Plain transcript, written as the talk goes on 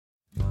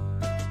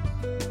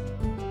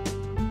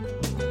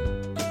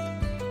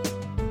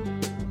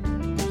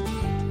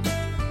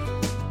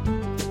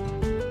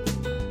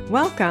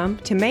Welcome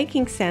to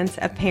Making Sense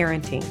of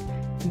Parenting.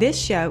 This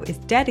show is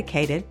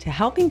dedicated to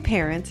helping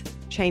parents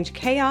change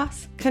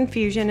chaos,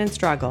 confusion, and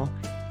struggle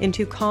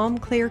into calm,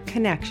 clear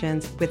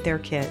connections with their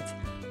kids,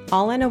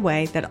 all in a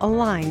way that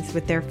aligns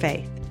with their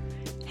faith.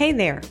 Hey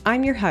there,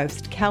 I'm your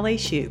host, Kelly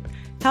Shoup,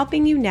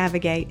 helping you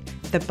navigate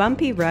the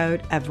bumpy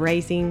road of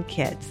raising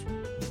kids.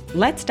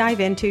 Let's dive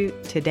into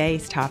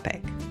today's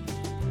topic.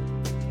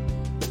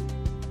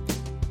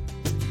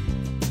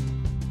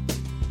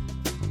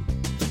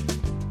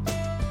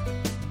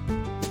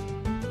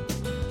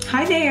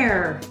 Hi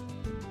there.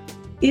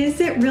 Is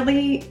it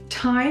really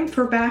time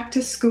for back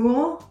to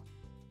school?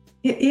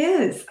 It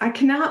is. I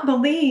cannot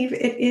believe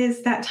it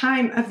is that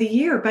time of the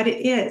year, but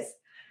it is.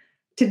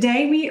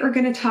 Today we are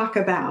going to talk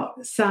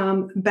about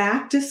some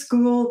back to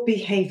school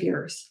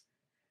behaviors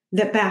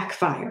that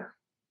backfire.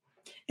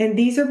 And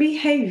these are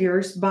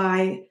behaviors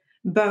by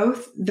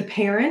both the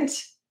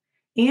parent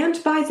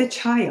and by the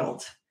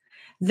child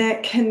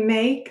that can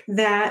make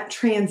that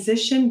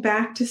transition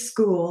back to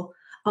school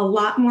a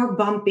lot more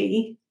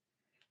bumpy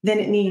than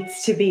it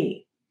needs to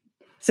be.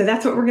 So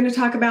that's what we're going to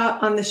talk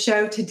about on the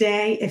show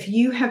today. If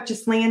you have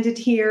just landed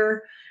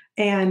here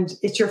and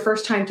it's your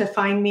first time to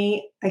find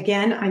me,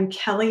 again, I'm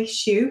Kelly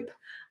Shoup.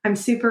 I'm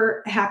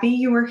super happy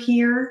you are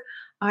here.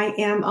 I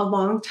am a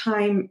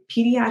longtime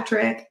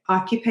pediatric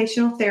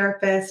occupational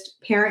therapist,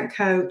 parent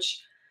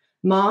coach,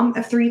 mom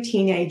of 3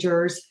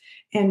 teenagers,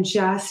 and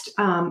just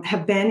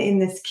have been in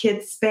this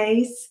kid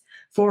space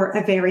for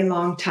a very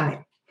long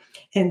time.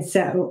 And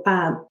so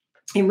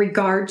in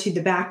regard to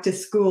the back to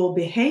school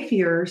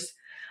behaviors,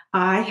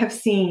 I have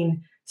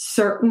seen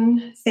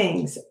certain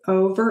things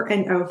over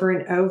and over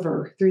and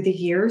over through the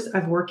years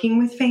of working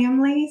with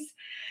families.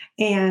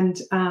 And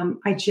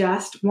I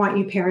just want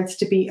you parents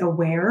to be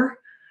aware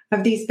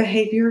of these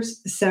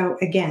behaviors. So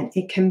again,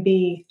 it can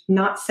be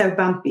not so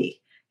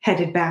bumpy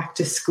headed back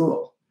to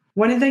school.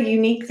 One of the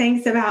unique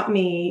things about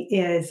me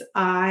is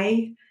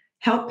I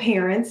help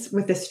parents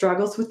with the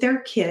struggles with their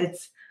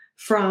kids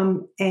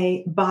from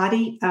a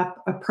body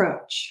up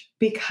approach.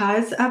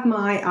 Because of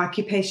my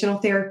occupational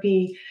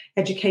therapy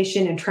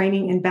education and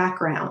training and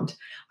background,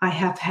 I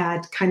have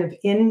had kind of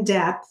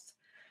in-depth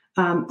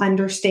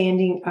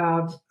understanding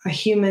of a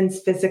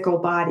human's physical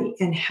body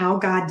and how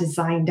God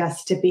designed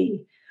us to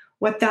be,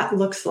 what that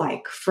looks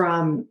like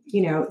from,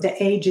 the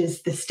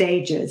ages, the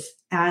stages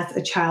as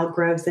a child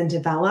grows and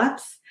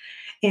develops.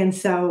 And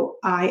so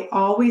I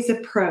always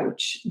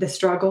approach the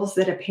struggles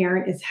that a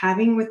parent is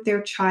having with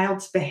their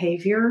child's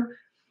behavior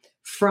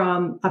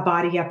from a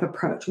body up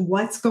approach.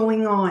 What's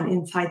going on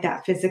inside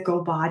that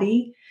physical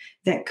body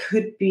that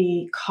could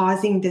be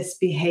causing this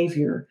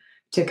behavior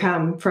to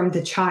come from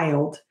the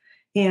child?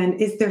 And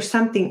is there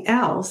something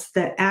else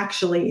that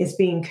actually is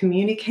being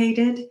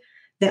communicated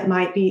that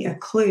might be a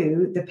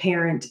clue the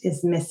parent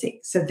is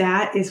missing? So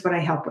that is what I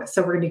help with.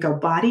 So we're going to go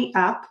body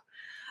up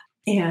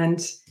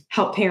and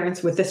help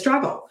parents with the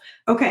struggle.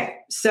 Okay,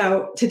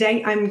 so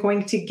today I'm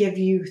going to give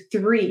you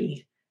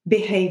 3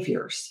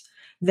 behaviors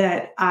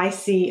that I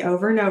see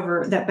over and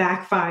over that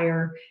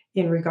backfire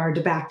in regard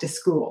to back to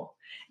school.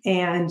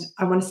 And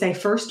I want to say,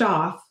 first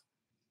off,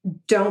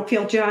 don't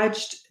feel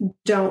judged.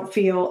 Don't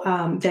feel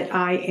that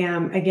I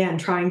am, again,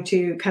 trying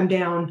to come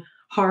down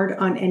hard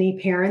on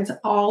any parents.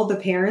 All the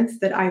parents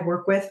that I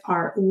work with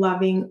are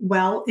loving,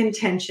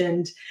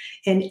 well-intentioned,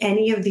 and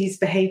any of these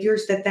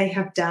behaviors that they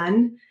have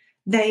done,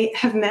 they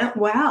have meant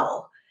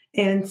well.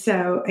 And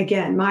so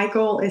again, my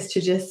goal is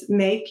to just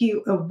make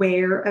you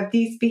aware of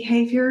these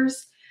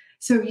behaviors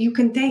so you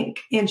can think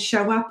and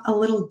show up a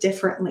little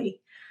differently.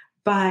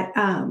 But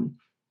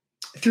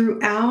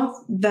throughout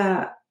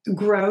the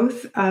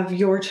growth of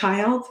your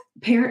child,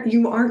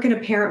 you aren't going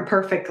to parent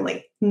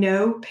perfectly.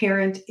 No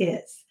parent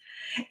is.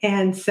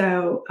 And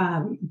so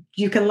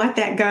you can let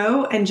that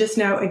go and just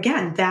know,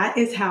 again, that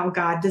is how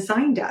God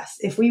designed us.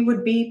 If we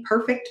would be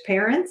perfect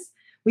parents,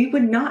 we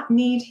would not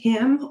need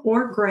Him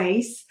or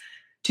grace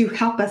to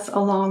help us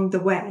along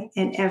the way.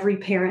 And every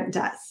parent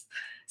does.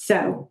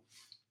 So,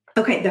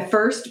 okay, the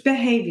first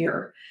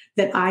behavior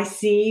that I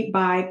see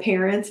by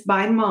parents,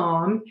 by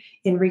mom,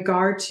 in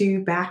regard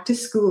to back to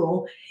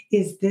school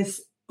is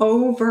this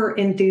over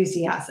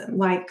enthusiasm,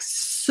 like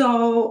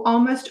so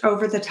almost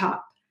over the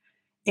top.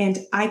 And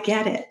I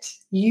get it.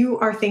 You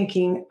are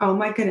thinking, oh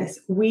my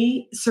goodness,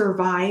 we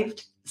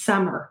survived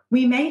summer.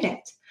 We made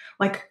it.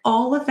 Like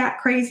all of that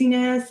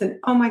craziness and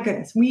oh my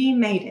goodness, we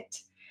made it.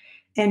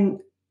 And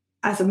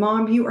as a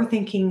mom, you are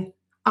thinking,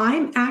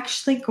 I'm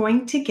actually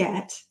going to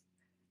get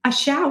a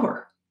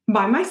shower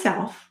by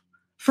myself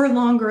for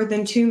longer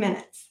than 2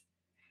 minutes.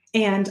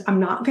 And I'm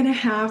not going to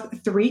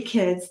have 3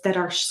 kids that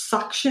are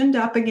suctioned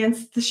up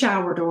against the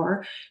shower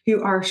door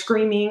who are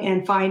screaming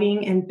and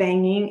fighting and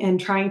banging and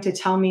trying to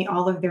tell me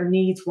all of their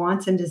needs,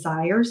 wants, and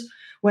desires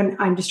when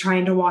I'm just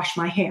trying to wash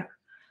my hair.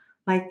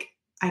 Like,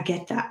 I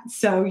get that.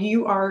 So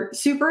you are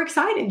super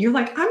excited. You're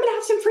like, I'm going to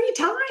have some free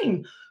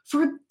time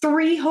for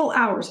 3 whole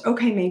hours.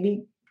 Okay,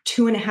 maybe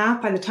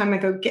 2.5 by the time I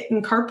go get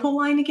in carpool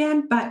line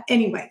again. But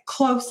anyway,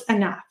 close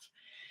enough.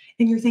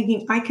 And you're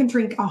thinking, I can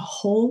drink a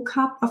whole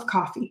cup of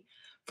coffee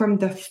from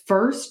the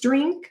first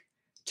drink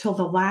till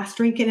the last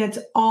drink, and it's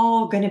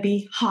all going to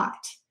be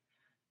hot.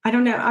 I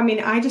don't know. I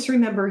mean, I just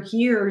remember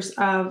years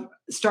of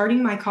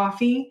starting my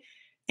coffee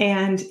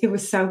and it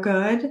was so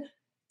good.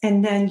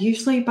 And then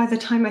usually by the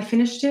time I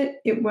finished it,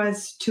 it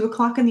was 2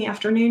 o'clock in the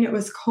afternoon. It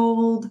was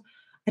cold.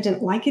 I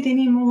didn't like it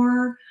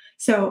anymore.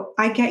 So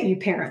I get you,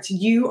 parents.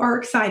 You are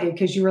excited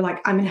because you were like,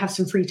 I'm going to have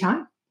some free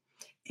time.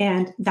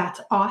 And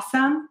that's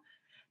awesome.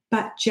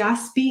 But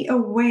just be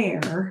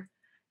aware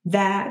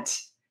that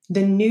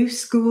the new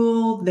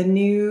school, the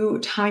new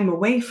time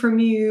away from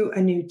you,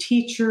 a new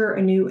teacher,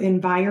 a new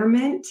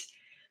environment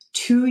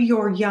to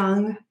your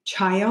young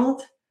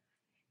child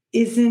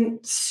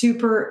isn't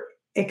super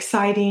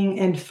exciting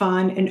and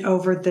fun and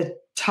over the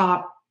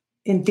top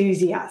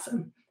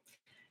enthusiasm.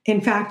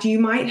 In fact, you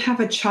might have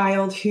a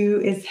child who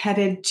is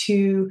headed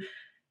to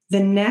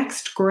the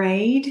next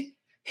grade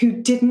who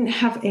didn't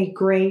have a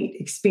great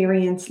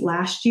experience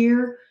last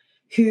year,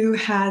 who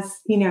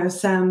has,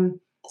 some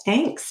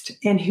angst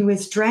and who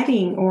is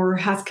dreading or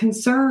has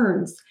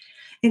concerns.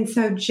 And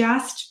so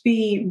just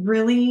be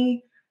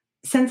really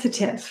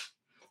sensitive.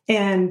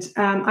 And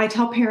I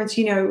tell parents,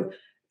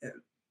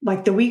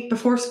 like the week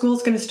before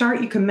school's going to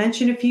start, you can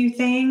mention a few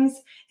things.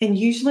 And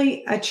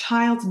usually a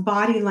child's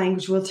body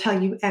language will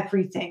tell you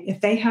everything.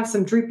 If they have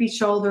some droopy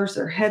shoulders,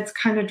 their head's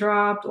kind of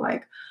dropped,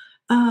 like,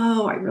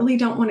 oh, I really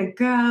don't want to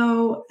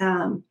go.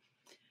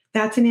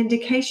 That's an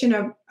indication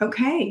of,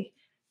 okay,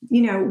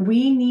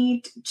 we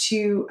need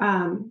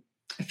to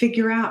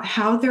figure out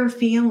how they're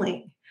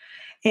feeling.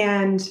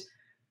 And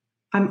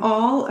I'm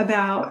all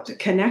about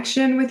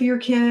connection with your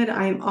kid.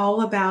 I'm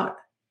all about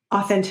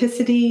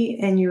authenticity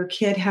and your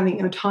kid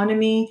having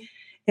autonomy.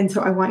 And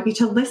so I want you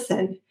to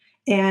listen.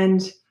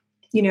 And,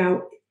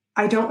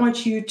 I don't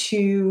want you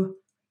to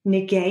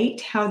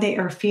negate how they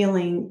are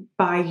feeling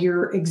by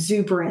your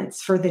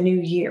exuberance for the new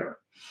year.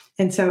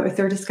 And so if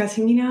they're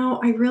discussing,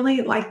 I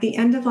really like the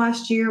end of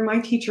last year, my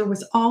teacher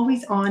was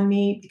always on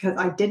me because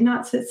I did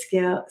not sit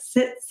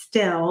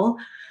still.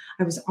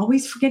 I was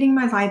always forgetting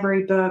my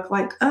library book,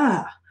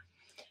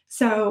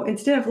 So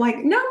instead of like,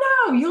 no,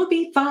 you'll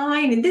be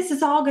fine. And this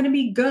is all going to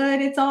be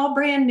good. It's all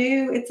brand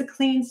new. It's a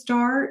clean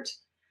start.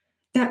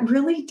 That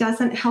really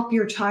doesn't help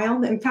your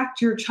child. In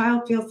fact, your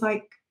child feels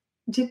like,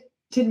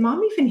 did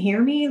mom even hear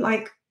me?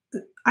 Like,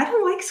 I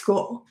don't like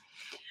school.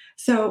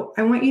 So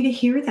I want you to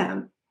hear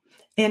them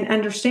and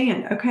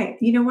understand, okay,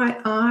 you know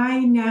what? I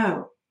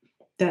know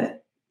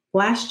that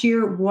last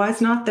year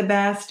was not the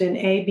best in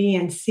A, B,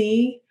 and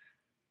C.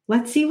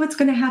 Let's see what's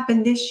going to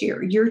happen this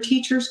year. Your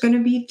teacher's going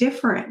to be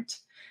different.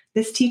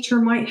 This teacher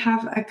might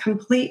have a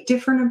complete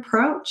different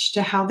approach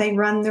to how they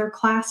run their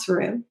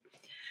classroom.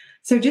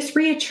 So just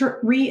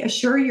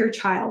reassure your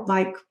child,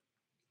 like,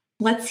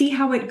 let's see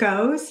how it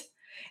goes.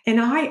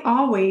 And I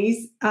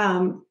always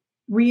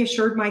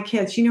reassured my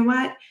kids, you know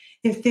what?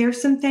 If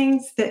there's some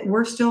things that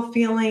we're still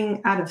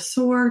feeling out of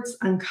sorts,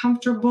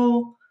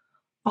 uncomfortable,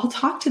 I'll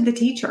talk to the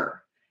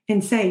teacher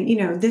and say,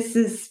 this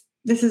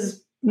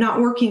is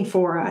not working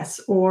for us,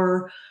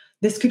 or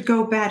this could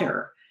go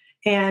better.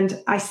 And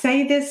I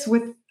say this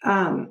with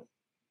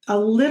a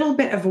little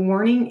bit of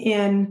warning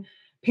in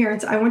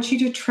parents. I want you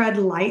to tread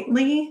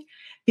lightly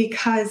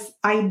because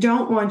I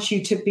don't want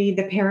you to be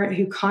the parent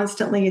who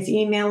constantly is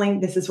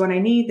emailing, this is what I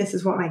need, this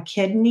is what my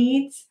kid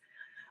needs.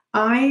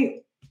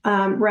 I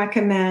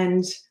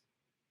recommend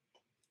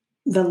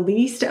the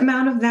least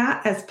amount of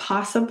that as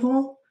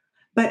possible,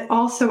 but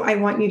also I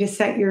want you to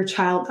set your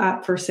child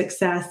up for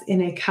success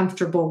in a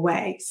comfortable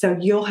way. So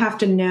you'll have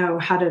to know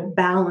how to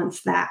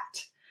balance that.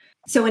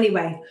 So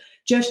anyway,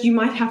 just you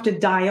might have to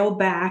dial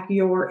back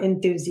your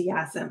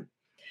enthusiasm.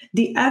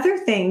 The other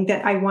thing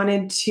that I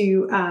wanted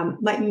to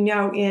let you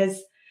know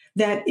is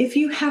that if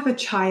you have a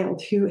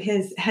child who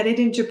has headed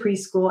into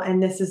preschool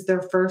and this is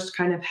their first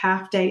kind of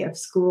half day of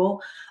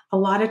school, a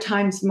lot of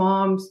times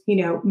moms,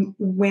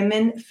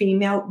 women,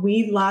 female,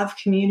 we love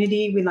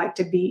community. We like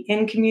to be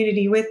in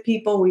community with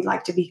people. We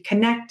like to be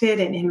connected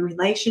and in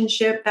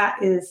relationship.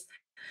 That is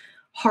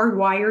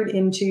hardwired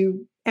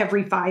into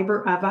every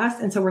fiber of us.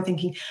 And so we're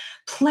thinking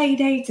play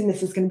dates, and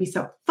this is going to be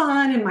so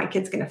fun, and my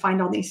kid's going to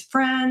find all these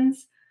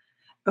friends.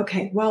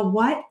 Okay, well,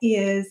 what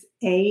is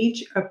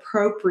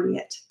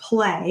age-appropriate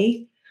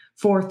play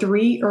for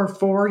 3 or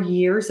 4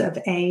 years of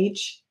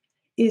age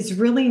is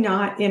really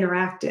not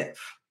interactive,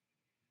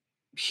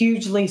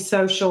 hugely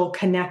social,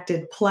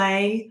 connected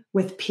play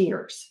with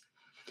peers.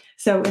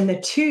 So in the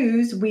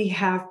 2s, we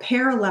have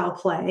parallel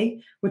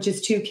play, which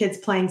is 2 kids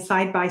playing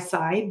side by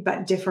side,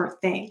 but different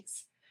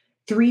things.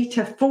 3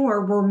 to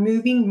 4, we're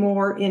moving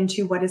more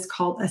into what is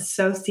called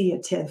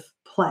associative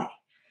play.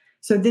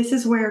 So this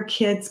is where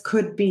kids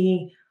could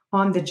be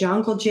on the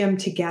jungle gym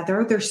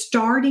together. They're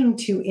starting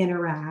to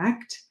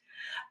interact,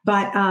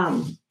 but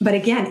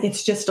again,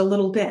 it's just a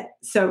little bit.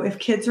 So if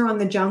kids are on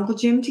the jungle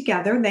gym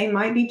together, they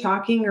might be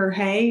talking or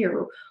hey,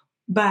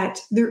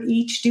 but they're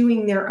each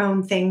doing their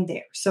own thing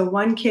there. So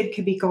one kid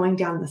could be going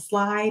down the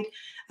slide,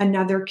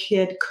 another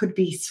kid could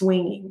be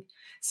swinging.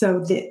 So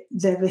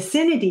the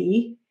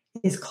vicinity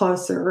is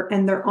closer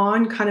and they're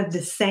on kind of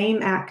the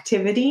same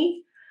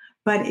activity,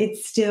 but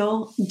it's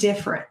still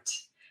different.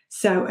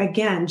 So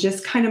again,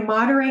 just kind of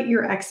moderate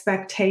your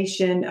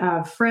expectation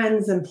of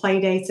friends and play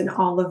dates and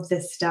all of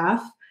this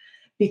stuff,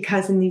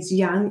 because in these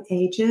young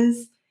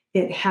ages,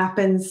 it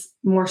happens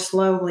more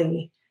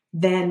slowly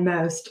than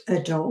most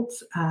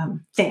adults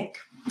think.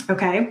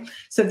 Okay.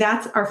 So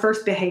that's our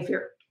first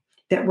behavior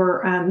that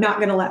we're not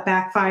going to let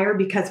backfire,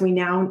 because we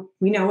know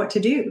what to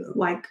do.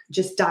 Like,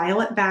 just dial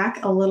it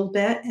back a little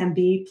bit and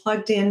be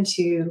plugged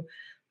into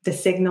the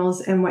signals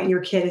and what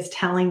your kid is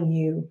telling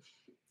you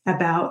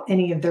about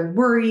any of their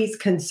worries,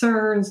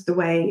 concerns, the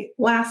way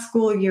last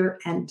school year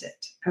ended.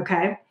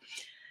 Okay.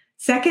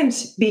 Second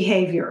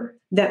behavior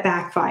that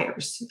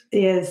backfires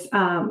is,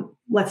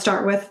 let's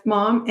start with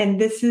mom. And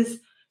this is,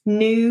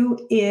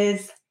 new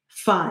is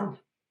fun.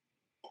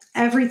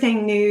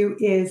 Everything new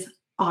is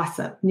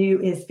awesome. New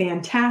is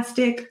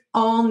fantastic.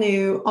 All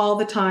new, all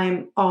the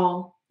time,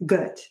 all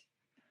good.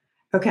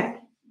 Okay.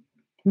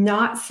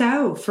 Not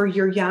so for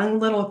your young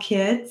little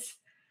kids,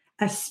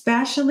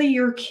 especially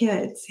your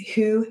kids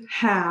who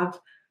have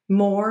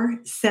more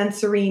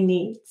sensory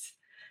needs.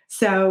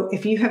 So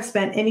if you have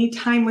spent any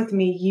time with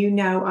me, you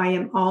know I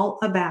am all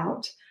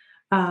about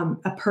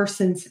a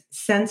person's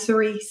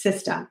sensory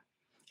system.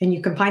 And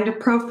you can find a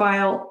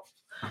profile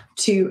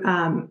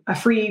to a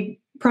free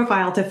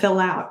profile to fill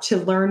out to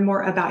learn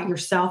more about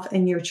yourself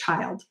and your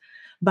child.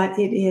 But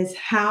it is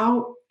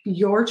how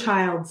your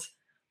child's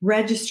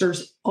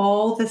registers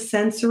all the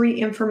sensory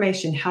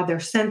information, how their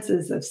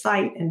senses of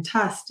sight and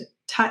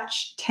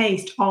touch,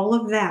 taste, all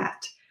of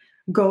that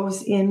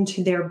goes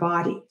into their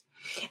body.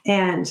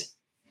 And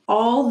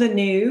all the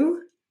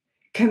new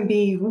can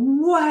be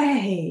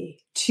way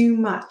too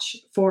much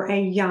for a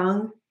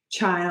young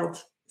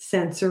child's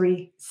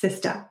sensory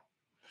system.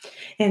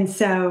 And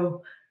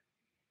so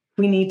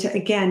we need to,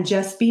 again,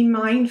 just be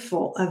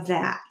mindful of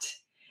that.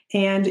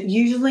 And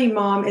usually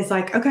mom is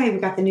like, okay, we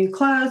got the new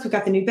clothes, we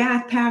got the new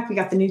backpack, we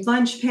got the new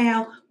lunch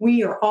pail.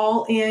 We are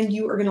all in.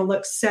 You are going to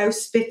look so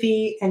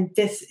spiffy, and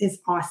this is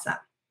awesome.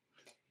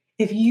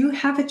 If you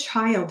have a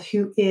child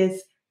who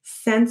is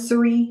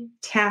sensory,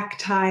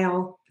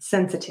 tactile,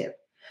 sensitive,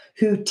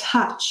 who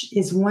touch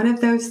is one of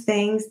those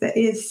things that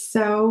is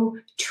so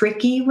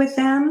tricky with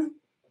them,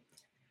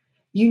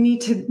 you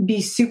need to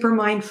be super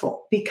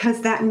mindful,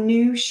 because that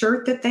new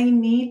shirt that they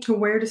need to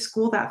wear to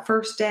school that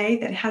first day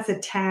that has a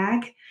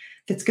tag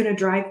that's going to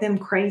drive them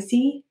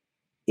crazy,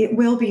 it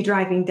will be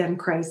driving them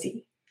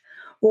crazy.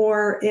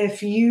 Or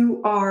if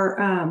you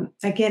are,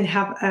 again,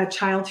 have a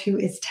child who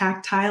is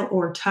tactile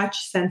or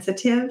touch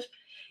sensitive,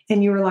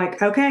 and you were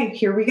like, okay,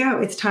 here we go.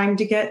 It's time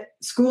to get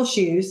school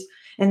shoes,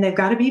 and they've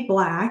got to be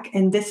black.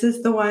 And this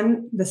is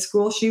the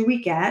school shoe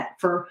we get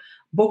for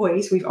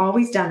boys. We've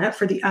always done it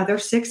for the other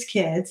 6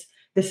 kids.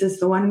 This is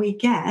the one we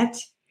get.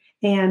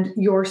 And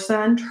your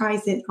son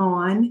tries it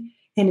on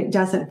and it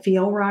doesn't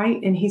feel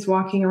right. And he's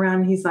walking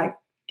around and he's like,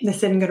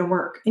 this isn't going to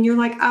work. And you're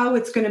like, oh,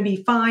 it's going to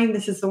be fine.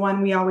 This is the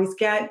one we always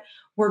get.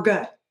 We're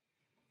good.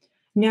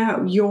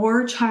 No,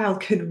 your child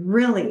could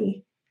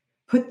really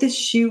put this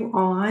shoe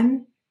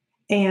on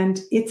and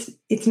it's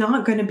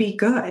not going to be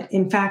good.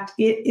 In fact,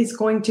 it is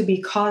going to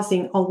be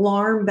causing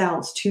alarm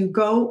bells to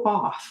go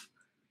off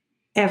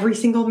every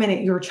single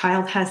minute your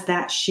child has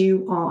that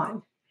shoe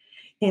on.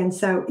 And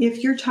so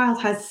if your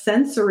child has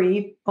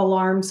sensory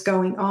alarms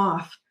going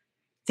off,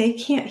 they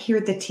can't hear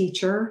the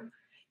teacher.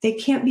 They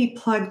can't be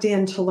plugged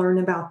in to learn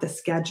about the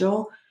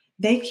schedule.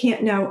 They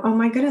can't know, oh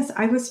my goodness,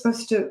 I was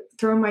supposed to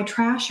throw my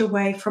trash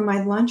away from my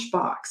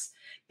lunchbox,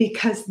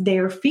 because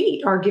their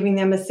feet are giving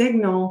them a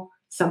signal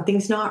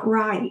something's not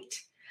right.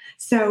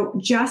 So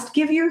just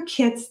give your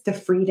kids the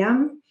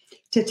freedom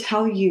to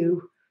tell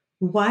you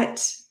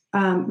what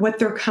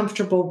they're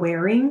comfortable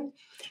wearing.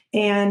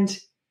 And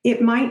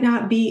it might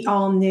not be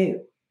all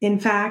new. In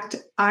fact,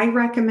 I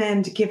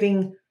recommend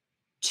giving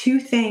 2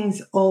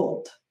 things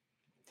old,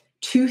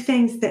 2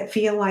 things that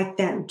feel like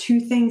them,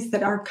 2 things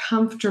that are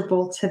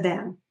comfortable to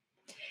them.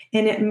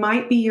 And it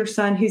might be your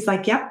son who's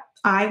like, yep,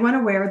 I want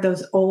to wear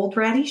those old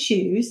ratty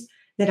shoes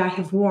that I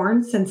have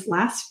worn since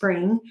last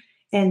spring,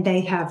 and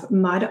they have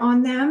mud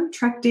on them,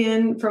 trucked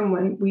in from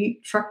when we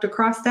trucked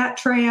across that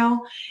trail.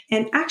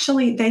 And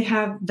actually they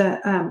have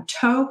the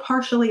toe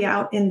partially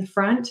out in the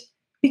front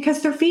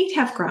because their feet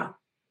have grown.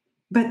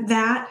 But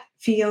that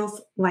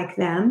feels like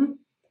them.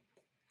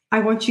 I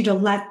want you to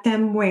let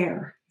them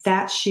wear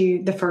that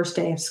shoe the first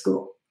day of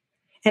school.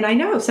 And I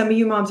know some of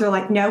you moms are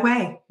like, no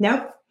way.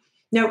 Nope.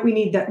 We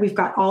need that. We've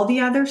got all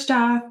the other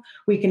stuff.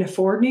 We can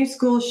afford new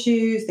school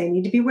shoes. They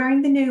need to be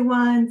wearing the new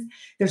ones.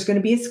 There's going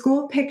to be a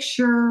school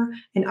picture,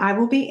 and I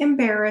will be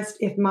embarrassed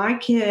if my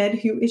kid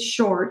who is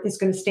short is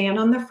going to stand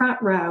on the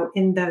front row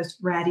in those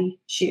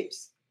ratty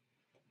shoes.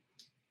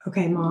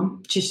 Okay,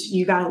 mom,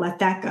 you got to let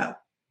that go,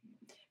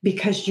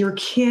 because your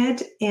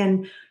kid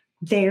and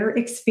their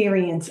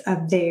experience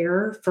of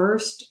their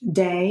first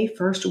day,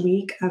 first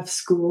week of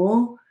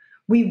school,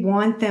 we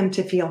want them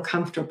to feel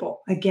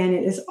comfortable. Again,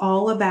 it is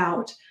all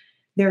about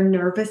their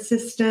nervous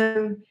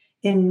system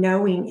in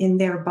knowing in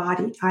their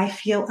body, I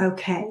feel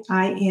okay.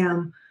 I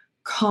am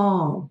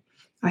calm.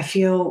 I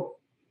feel,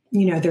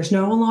 there's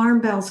no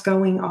alarm bells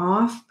going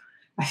off.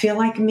 I feel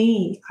like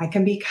me. I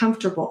can be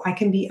comfortable. I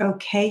can be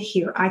okay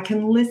here. I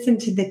can listen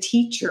to the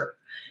teacher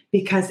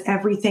because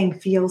everything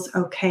feels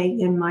okay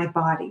in my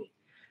body.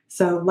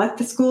 So let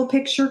the school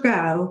picture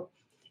go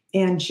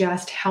and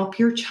just help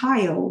your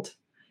child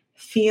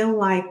feel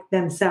like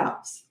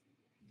themselves.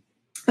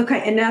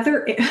 Okay,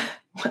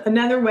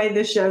 another way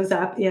this shows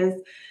up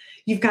is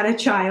you've got a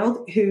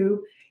child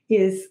who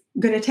is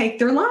going to take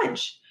their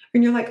lunch.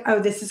 And you're like, oh,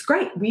 this is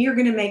great. We are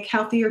going to make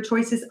healthier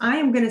choices. I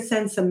am going to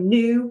send some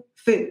new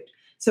food.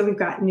 So we've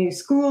got new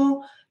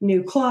school,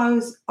 new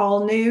clothes,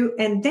 all new.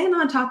 And then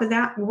on top of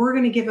that, we're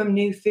going to give them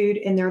new food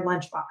in their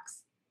lunchbox.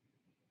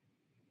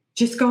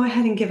 Just go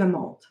ahead and give them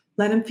old.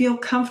 Let them feel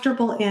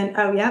comfortable in,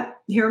 oh, yep,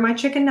 here are my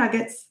chicken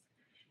nuggets.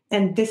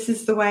 And this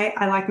is the way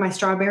I like my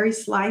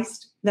strawberries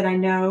sliced that I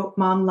know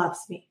mom loves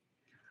me.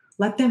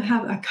 Let them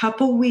have a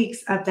couple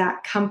weeks of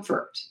that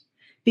comfort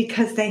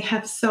because they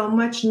have so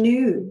much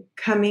new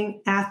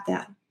coming at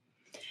them.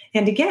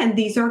 And again,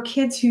 these are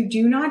kids who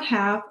do not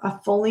have a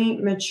fully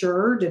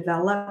mature,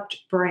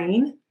 developed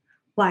brain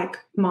like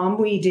mom,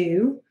 we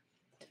do,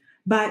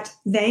 but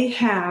they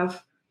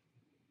have,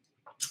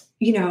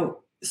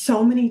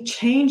 so many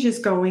changes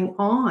going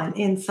on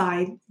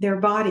inside their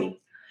body.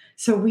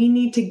 So we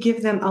need to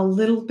give them a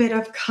little bit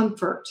of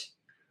comfort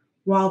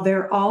while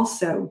they're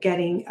also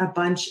getting a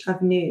bunch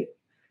of new.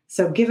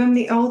 So give them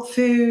the old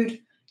food,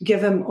 give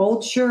them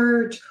old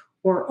shirt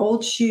or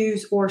old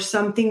shoes or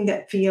something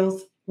that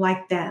feels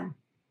like them.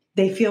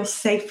 They feel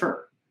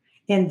safer.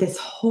 And this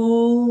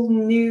whole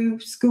new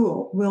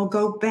school will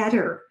go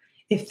better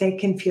if they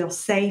can feel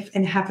safe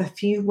and have a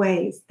few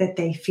ways that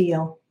they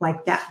feel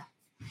like that.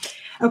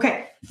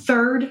 Okay,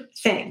 third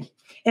thing.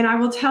 And I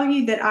will tell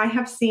you that I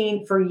have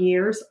seen for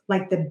years,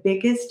 like the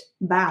biggest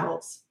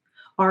battles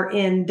are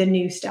in the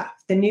new stuff,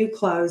 the new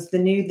clothes, the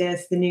new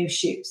this, the new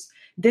shoes.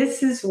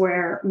 This is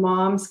where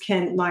moms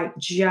can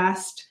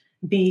just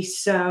be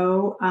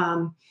so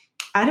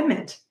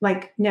adamant.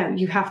 Like, no,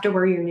 you have to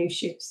wear your new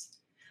shoes.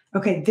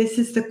 Okay, this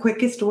is the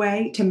quickest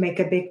way to make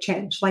a big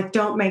change. Like,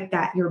 don't make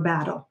that your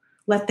battle.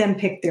 Let them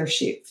pick their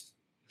shoes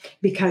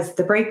because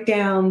the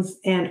breakdowns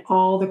and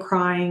all the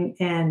crying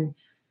and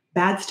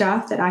bad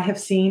stuff that I have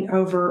seen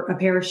over a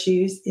pair of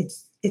shoes,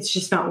 it's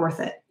just not worth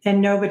it. And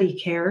nobody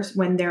cares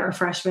when they're a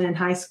freshman in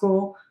high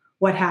school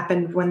what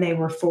happened when they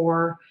were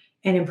 4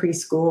 and in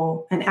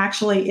preschool. And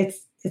actually,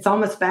 it's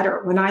almost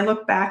better. When I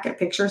look back at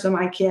pictures of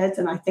my kids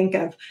and I think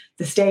of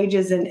the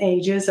stages and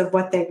ages of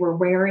what they were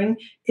wearing,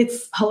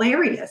 it's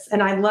hilarious.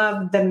 And I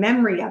love the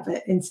memory of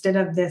it instead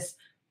of this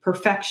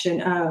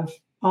perfection of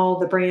all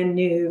the brand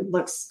new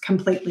looks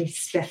completely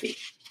spiffy.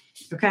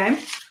 Okay.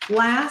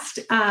 Last,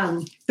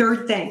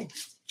 third thing,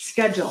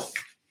 schedule.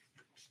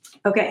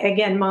 Okay.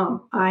 Again,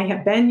 mom, I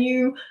have been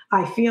you.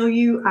 I feel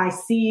you. I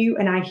see you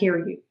and I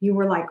hear you. You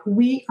were like,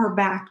 we are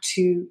back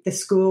to the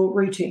school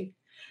routine.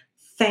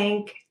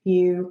 Thank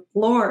you,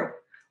 Lord.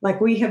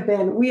 Like we have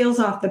been wheels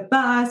off the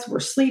bus.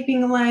 We're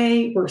sleeping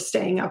late. We're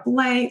staying up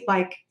late.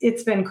 Like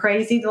it's been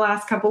crazy the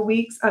last couple of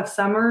weeks of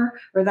summer,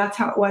 or that's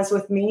how it was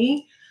with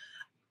me.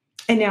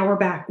 And now we're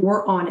back.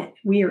 We're on it.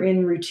 We are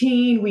in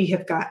routine. We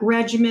have got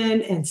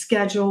regimen and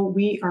schedule.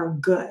 We are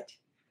good.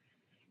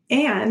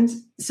 And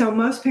so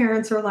most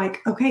parents are like,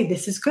 okay,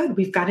 this is good.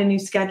 We've got a new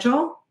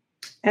schedule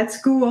at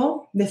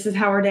school. This is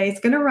how our day is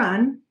going to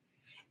run.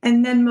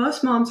 And then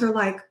most moms are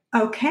like,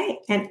 okay,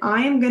 and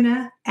I am going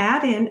to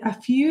add in a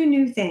few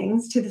new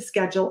things to the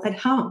schedule at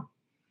home.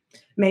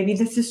 Maybe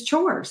this is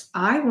chores.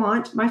 I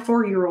want my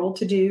 4-year-old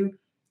to do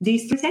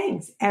these 3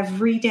 things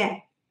every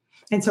day.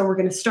 And so we're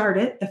going to start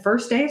it the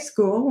first day of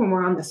school when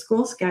we're on the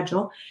school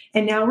schedule.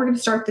 And now we're going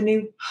to start the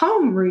new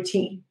home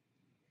routine.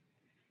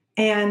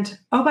 And,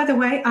 oh, by the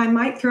way, I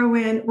might throw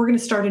in, we're going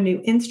to start a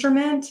new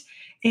instrument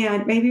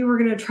and maybe we're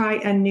going to try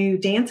a new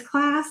dance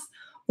class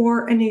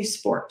or a new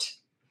sport.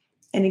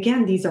 And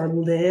again, these are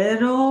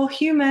little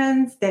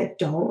humans that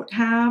don't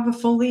have a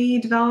fully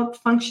developed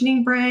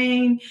functioning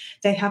brain.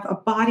 They have a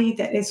body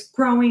that is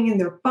growing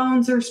and their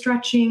bones are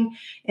stretching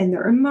and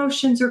their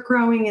emotions are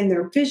growing and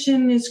their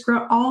vision is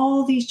growing.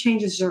 All these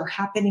changes are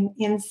happening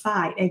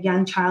inside a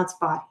young child's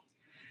body.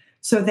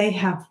 So they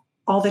have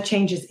all the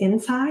changes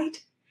inside,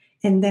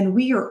 and then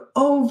we are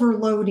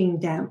overloading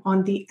them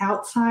on the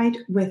outside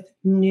with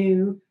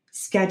new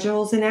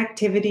schedules and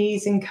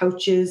activities and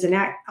coaches and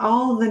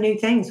all the new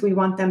things we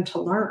want them to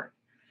learn.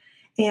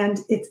 And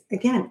it's,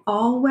 again,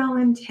 all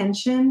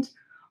well-intentioned,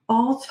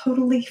 all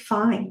totally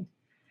fine.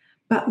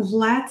 But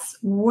let's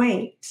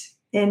wait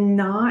and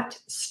not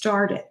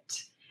start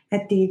it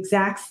at the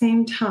exact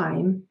same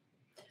time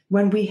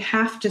when we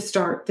have to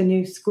start the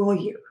new school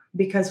year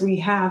because we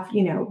have,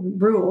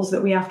 rules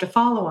that we have to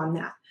follow on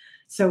that.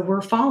 So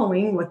we're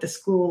following what the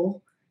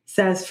school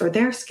says for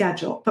their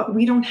schedule, but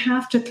we don't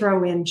have to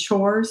throw in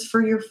chores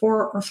for your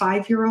 4 or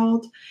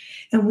 5-year-old,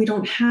 and we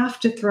don't have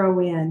to throw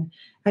in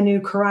a new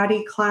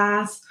karate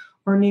class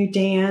or new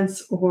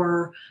dance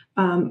or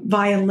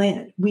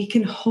violin. We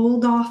can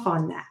hold off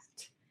on that.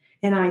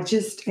 And I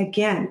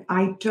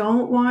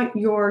don't want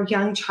your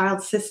young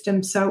child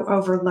system so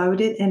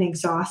overloaded and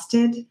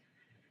exhausted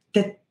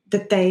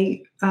that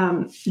they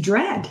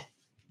dread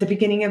the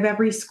beginning of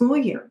every school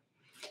year.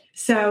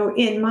 So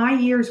in my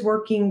years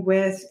working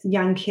with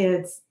young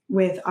kids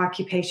with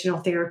occupational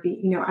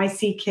therapy, I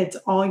see kids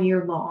all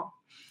year long.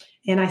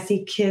 And I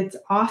see kids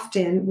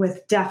often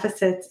with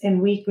deficits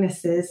and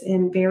weaknesses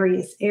in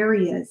various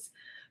areas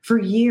for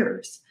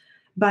years.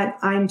 But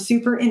I'm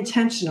super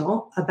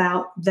intentional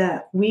about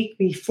the week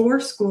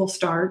before school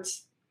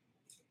starts.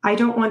 I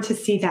don't want to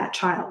see that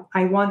child.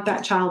 I want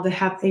that child to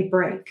have a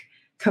break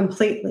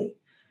completely,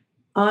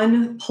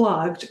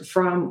 unplugged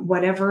from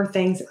whatever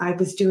things I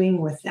was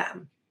doing with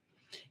them.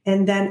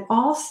 And then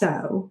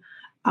also,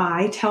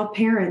 I tell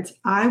parents,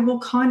 I will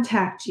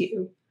contact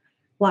you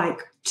like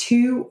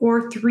 2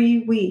 or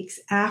 3 weeks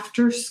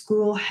after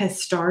school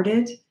has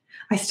started.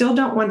 I still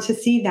don't want to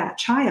see that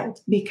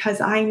child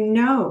because I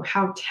know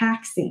how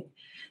taxing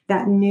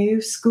that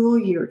new school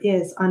year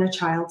is on a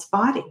child's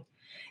body.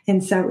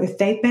 And so if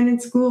they've been in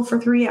school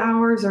for 3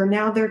 hours or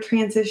now they're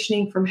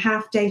transitioning from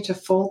half day to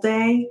full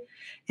day,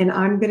 and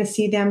I'm going to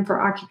see them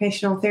for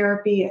occupational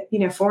therapy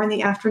at 4 in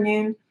the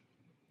afternoon,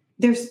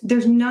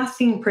 there's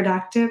nothing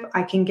productive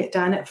I can get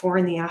done at 4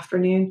 in the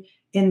afternoon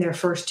in their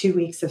first 2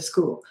 weeks of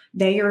school.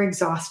 They are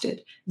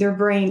exhausted. Their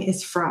brain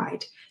is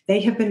fried. They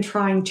have been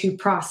trying to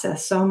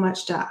process so much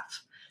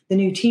stuff. The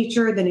new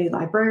teacher, the new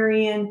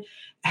librarian,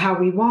 how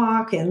we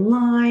walk in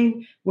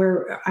line,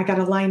 where I got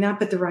to line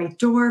up at the right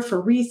door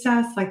for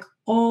recess, like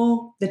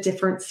all the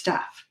different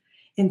stuff.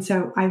 And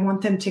so I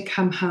want them to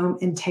come home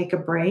and take a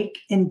break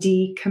and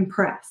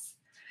decompress.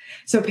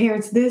 So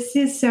parents, this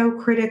is so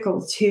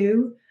critical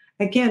too,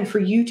 again, for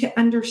you to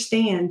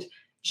understand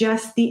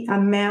just the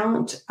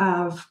amount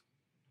of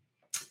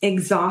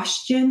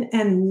exhaustion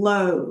and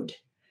load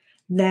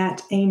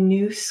that a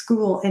new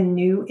school and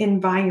new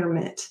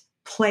environment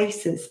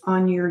places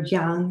on your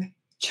young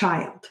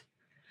child.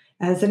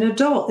 As an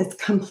adult, it's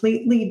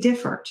completely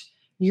different.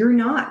 You're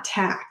not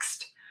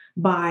taxed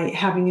by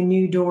having a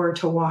new door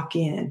to walk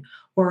in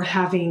or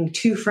having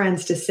 2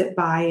 friends to sit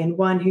by and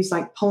one who's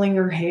like pulling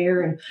her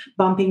hair and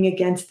bumping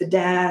against the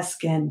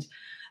desk.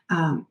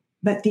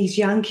 But these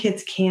young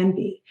kids can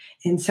be.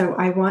 And so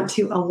I want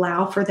to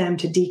allow for them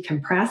to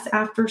decompress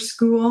after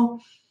school.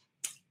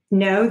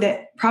 Know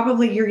that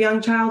probably your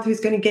young child who's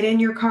going to get in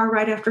your car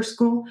right after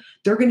school,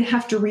 they're going to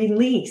have to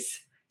release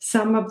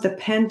some of the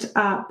pent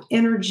up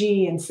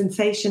energy and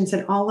sensations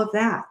and all of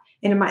that.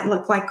 And it might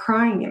look like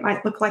crying. It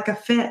might look like a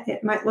fit.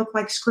 It might look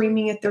like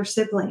screaming at their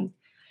sibling.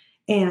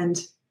 And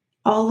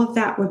all of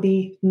that would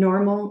be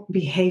normal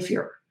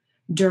behavior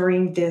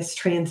during this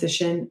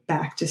transition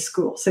back to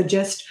school. So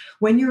just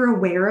when you're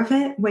aware of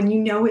it, when you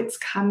know it's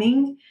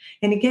coming,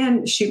 and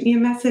again, shoot me a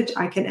message.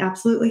 I can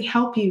absolutely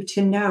help you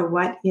to know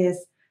what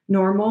is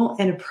normal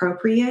and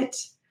appropriate.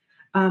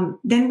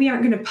 Then we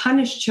aren't going to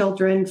punish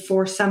children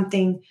for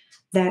something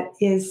that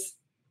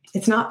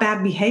it's not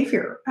bad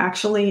behavior.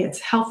 Actually,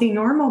 it's healthy,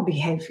 normal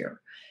behavior.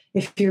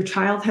 If your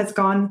child has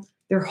gone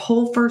their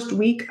whole first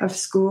week of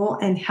school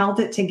and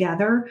held it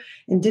together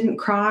and didn't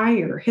cry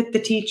or hit the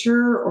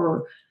teacher,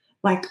 or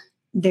like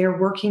they're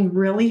working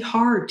really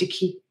hard to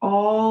keep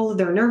all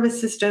their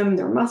nervous system,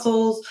 their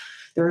muscles,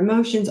 their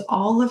emotions,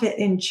 all of it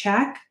in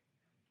check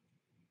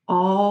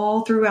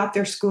all throughout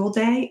their school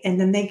day. And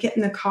then they get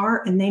in the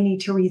car and they need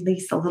to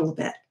release a little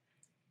bit.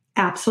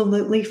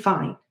 Absolutely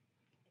fine.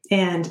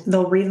 And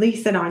they'll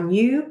release it on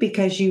you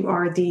because you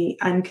are the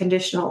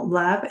unconditional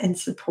love and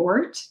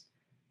support.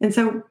 And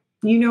so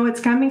you know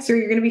it's coming, so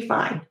you're going to be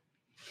fine.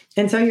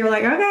 And so you're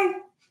like, okay,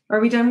 are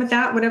we done with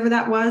that? Whatever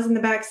that was in the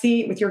back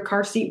seat with your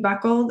car seat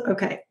buckled.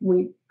 Okay,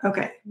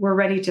 we're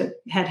ready to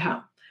head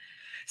home.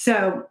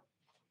 So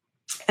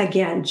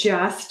again,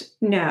 just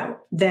know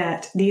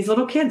that these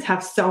little kids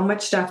have so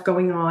much stuff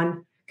going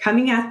on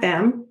coming at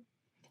them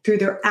through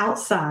their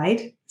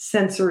outside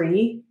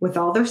sensory with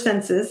all their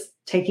senses,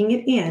 taking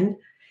it in,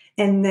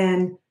 and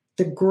then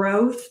the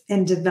growth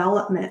and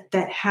development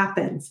that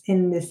happens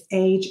in this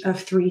age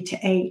of 3 to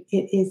 8.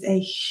 It is a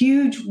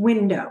huge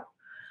window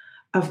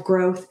of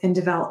growth and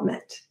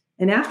development.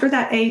 And after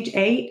that age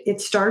 8,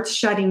 it starts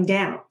shutting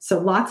down. So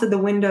lots of the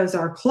windows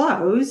are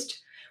closed,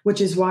 which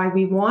is why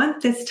we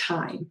want this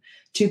time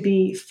to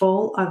be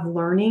full of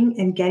learning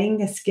and getting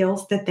the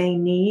skills that they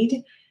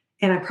need.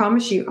 And I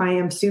promise you, I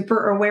am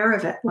super aware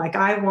of it. Like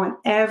I want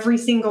every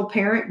single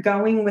parent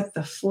going with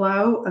the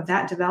flow of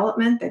that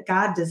development that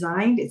God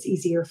designed. It's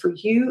easier for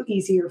you,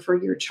 easier for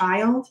your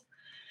child.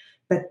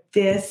 But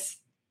this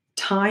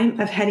time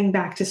of heading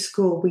back to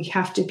school, we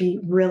have to be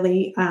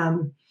really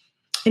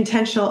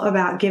intentional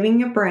about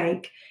giving a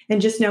break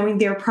and just knowing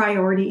their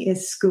priority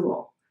is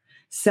school.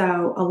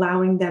 So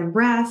allowing them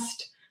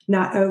rest,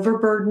 not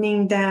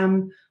overburdening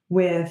them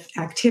with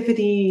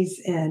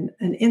activities and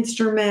an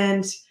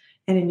instrument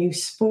and a new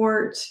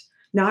sport,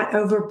 not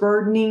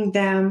overburdening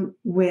them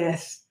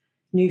with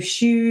new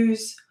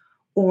shoes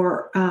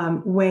or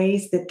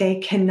ways that they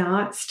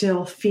cannot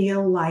still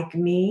feel like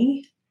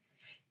me,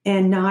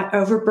 and not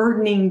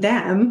overburdening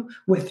them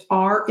with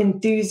our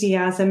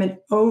enthusiasm and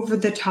over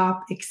the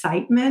top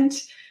excitement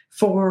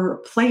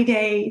for play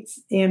dates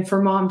and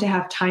for mom to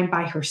have time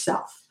by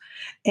herself.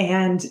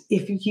 And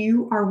if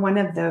you are one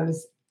of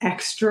those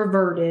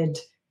extroverted,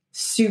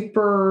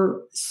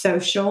 super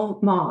social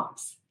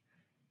moms,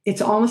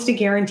 it's almost a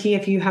guarantee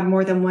if you have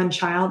more than one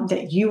child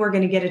that you are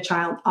going to get a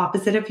child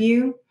opposite of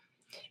you.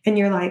 And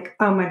you're like,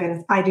 oh my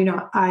goodness, I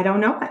don't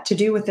know what to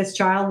do with this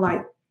child.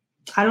 Like,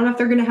 I don't know if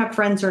they're going to have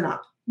friends or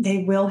not.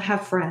 They will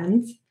have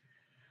friends,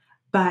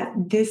 but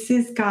this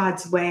is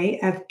God's way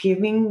of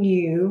giving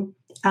you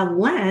a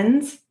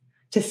lens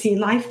to see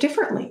life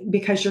differently,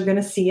 because you're going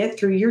to see it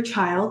through your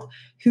child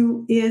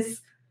who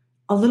is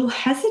a little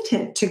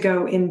hesitant to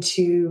go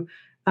into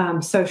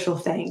social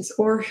things,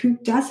 or who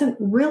doesn't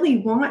really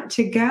want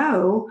to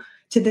go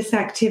to this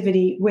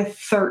activity with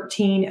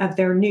 13 of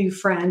their new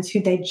friends who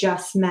they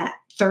just met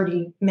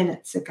 30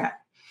 minutes ago.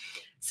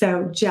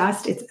 So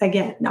it's,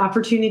 again, an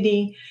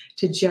opportunity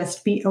to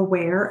just be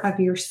aware of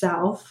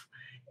yourself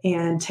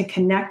and to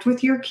connect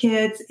with your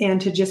kids, and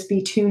to just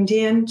be tuned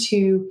in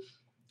to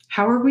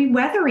how are we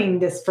weathering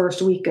this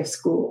first week of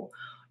school.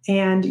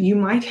 And you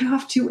might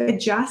have to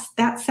adjust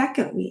that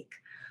second week.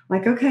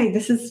 Like, okay,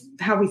 this is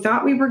how we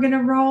thought we were going to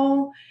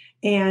roll.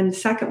 And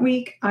second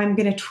week, I'm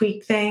going to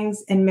tweak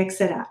things and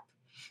mix it up.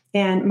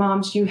 And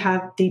moms, you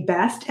have the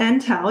best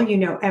intel. You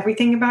know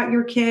everything about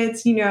your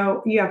kids.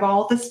 You have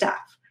all the stuff.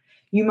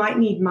 You might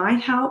need my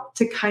help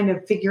to kind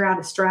of figure out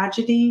a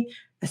strategy.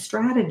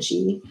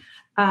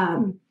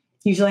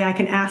 Usually I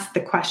can ask the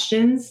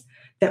questions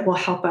that will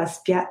help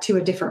us get to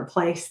a different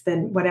place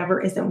than whatever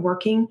isn't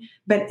working.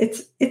 But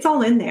it's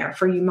all in there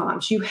for you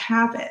moms. You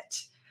have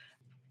it.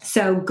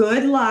 So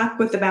good luck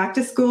with the back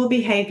to school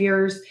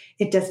behaviors.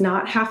 It does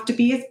not have to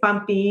be as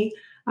bumpy.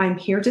 I'm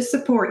here to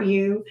support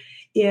you.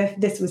 If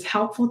this was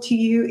helpful to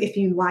you, if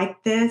you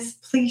like this,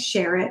 please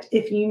share it.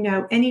 If you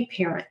know any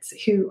parents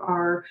who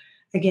are,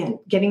 again,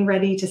 getting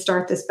ready to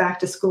start this back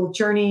to school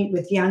journey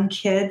with young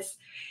kids,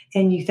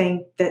 and you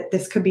think that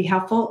this could be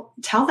helpful,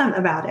 tell them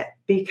about it,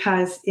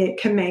 because it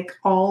can make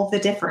all the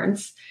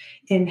difference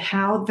in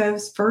how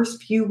those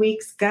first few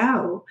weeks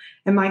go.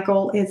 And my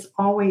goal is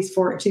always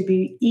for it to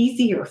be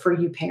easier for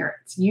you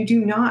parents. You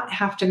do not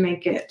have to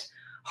make it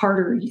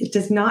harder. It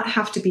does not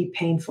have to be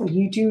painful.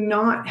 You do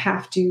not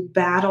have to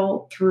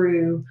battle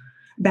through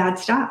bad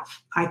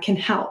stuff. I can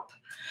help.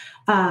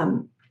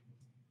 Some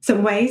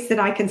ways that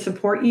I can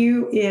support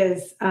you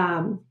is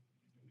I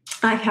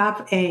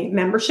have a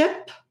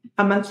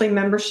monthly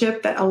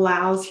membership that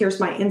allows, here's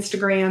my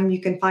Instagram.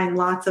 You can find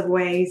lots of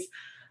ways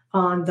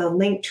on the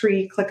link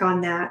tree. Click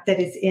on that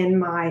is in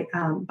my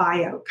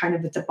bio, kind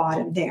of at the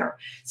bottom there.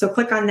 So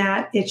click on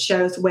that. It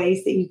shows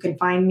ways that you can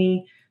find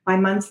me. My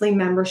monthly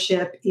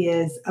membership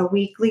is a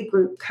weekly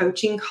group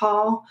coaching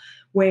call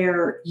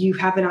where you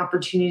have an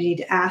opportunity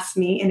to ask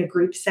me in a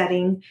group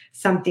setting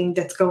something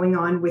that's going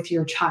on with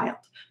your child.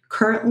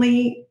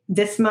 Currently,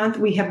 this month,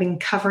 we have been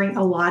covering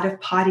a lot of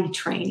potty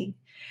training.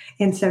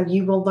 And so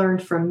you will learn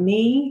from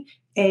me,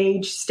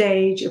 age,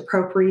 stage,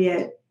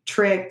 appropriate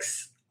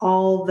tricks,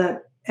 all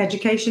the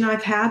education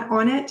I've had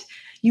on it.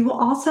 You will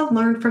also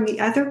learn from the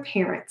other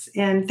parents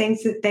and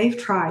things that they've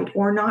tried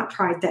or not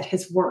tried that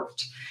has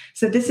worked.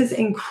 So this is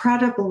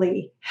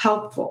incredibly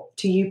helpful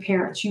to you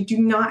parents. You do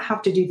not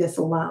have to do this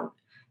alone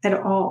at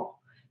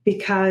all,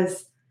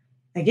 because,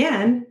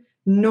 again,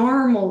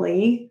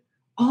 normally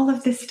all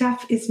of this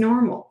stuff is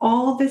normal.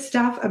 All of this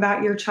stuff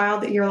about your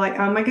child that you're like,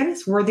 oh my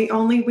goodness, we're the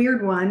only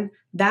weird one.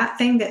 That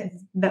thing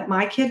that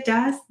my kid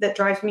does that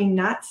drives me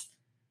nuts,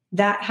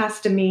 that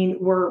has to mean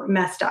we're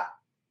messed up.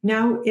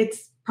 No,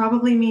 it's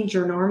probably means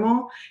you're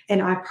normal.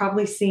 And I've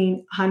probably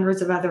seen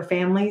hundreds of other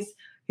families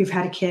who've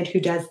had a kid who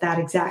does that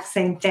exact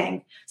same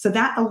thing. So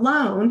that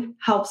alone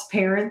helps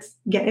parents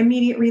get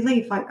immediate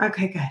relief. Like,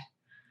 okay, good.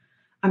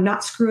 I'm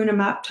not screwing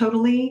them up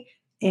totally.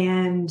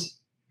 And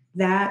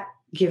that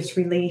gives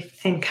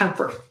relief and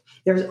comfort.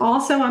 There's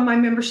also on my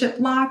membership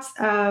lots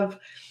of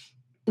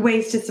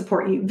ways to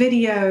support you,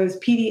 videos,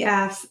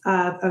 PDFs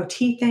of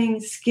OT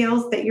things,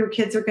 skills that your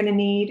kids are going to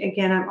need.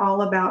 Again, I'm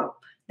all about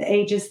the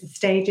ages, the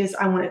stages.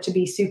 I want it to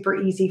be super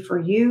easy for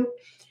you.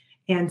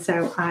 And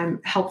so I'm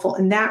helpful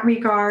in that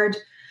regard.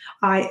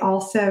 I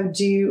also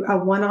do a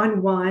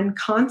one-on-one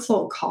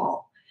consult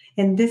call.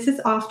 And this is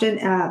often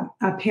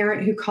a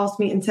parent who calls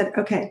me and said,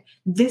 okay,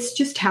 this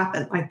just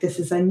happened. Like, this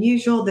is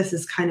unusual. This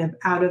is kind of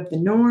out of the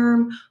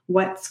norm.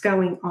 What's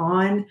going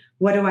on?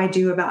 What do I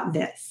do about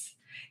this?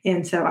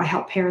 And so I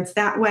help parents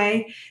that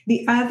way.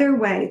 The other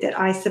way that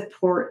I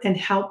support and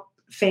help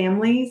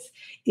families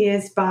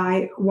is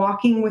by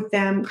walking with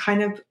them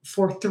kind of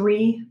for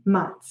 3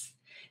 months.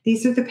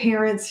 These are the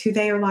parents who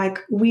they are like,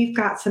 we've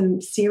got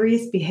some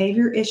serious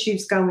behavior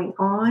issues going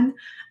on.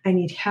 I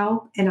need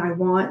help and I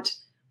want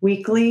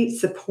weekly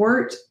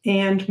support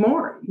and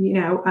more.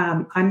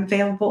 I'm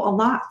available a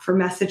lot for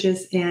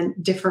messages and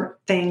different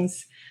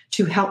things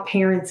to help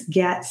parents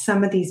get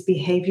some of these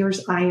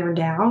behaviors ironed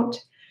out.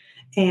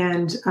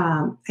 And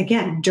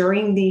again,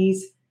 during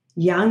these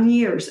young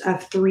years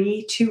of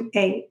 3 to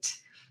 8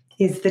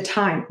 is the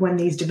time when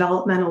these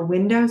developmental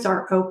windows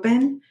are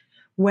open,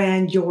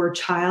 when your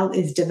child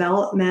is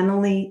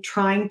developmentally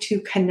trying to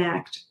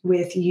connect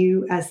with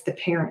you as the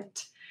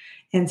parent.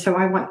 And so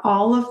I want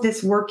all of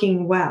this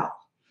working well,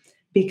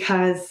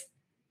 because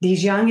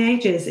these young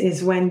ages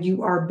is when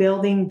you are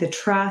building the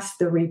trust,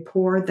 the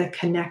rapport, the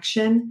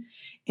connection,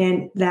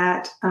 and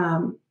that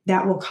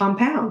will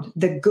compound.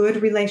 The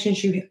good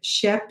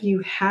relationship you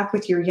have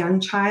with your young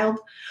child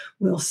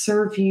will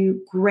serve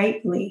you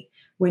greatly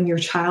when your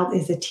child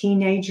is a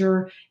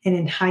teenager and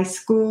in high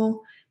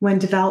school, when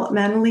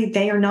developmentally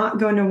they are not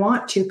going to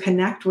want to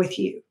connect with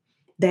you.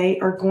 They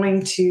are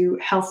going to,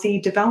 healthy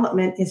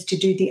development is to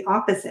do the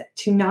opposite,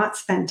 to not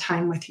spend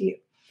time with you.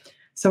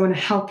 So I want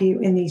to help you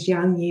in these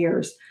young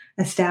years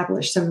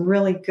establish some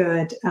really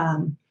good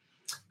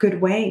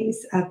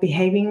ways of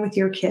behaving with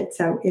your kids,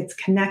 so it's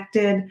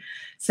connected,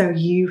 so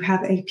you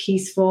have a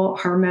peaceful,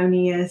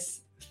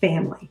 harmonious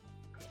family.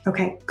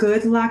 Okay,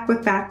 good luck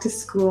with back to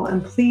school,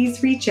 and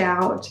please reach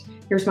out.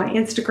 Here's my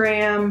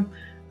Instagram.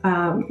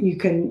 You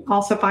can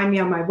also find me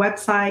on my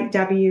website,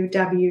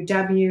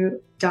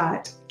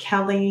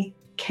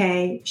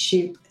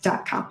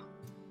 www.kellykshoup.com.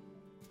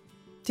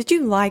 Did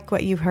you like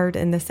what you heard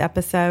in this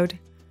episode?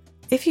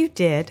 If you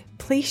did,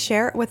 please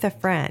share it with a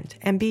friend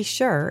and be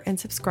sure and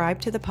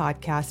subscribe to the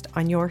podcast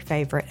on your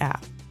favorite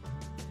app.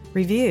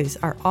 Reviews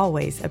are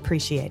always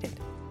appreciated.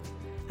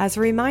 As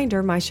a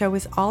reminder, my show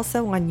is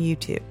also on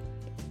YouTube.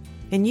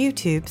 In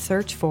YouTube,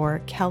 search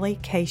for Kelly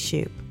K.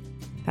 Shoup.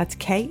 That's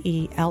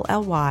KELLYKSHOUP.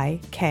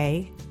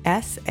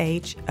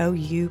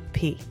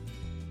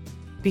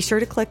 Be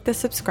sure to click the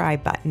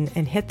subscribe button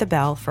and hit the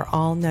bell for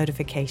all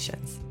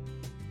notifications.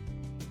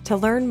 To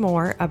learn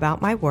more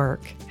about my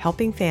work,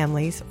 helping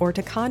families, or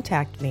to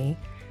contact me,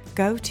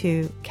 go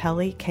to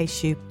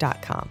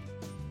kellykshoup.com.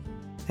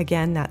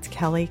 Again, that's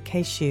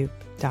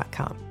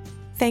kellykshoup.com.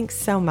 Thanks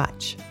so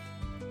much.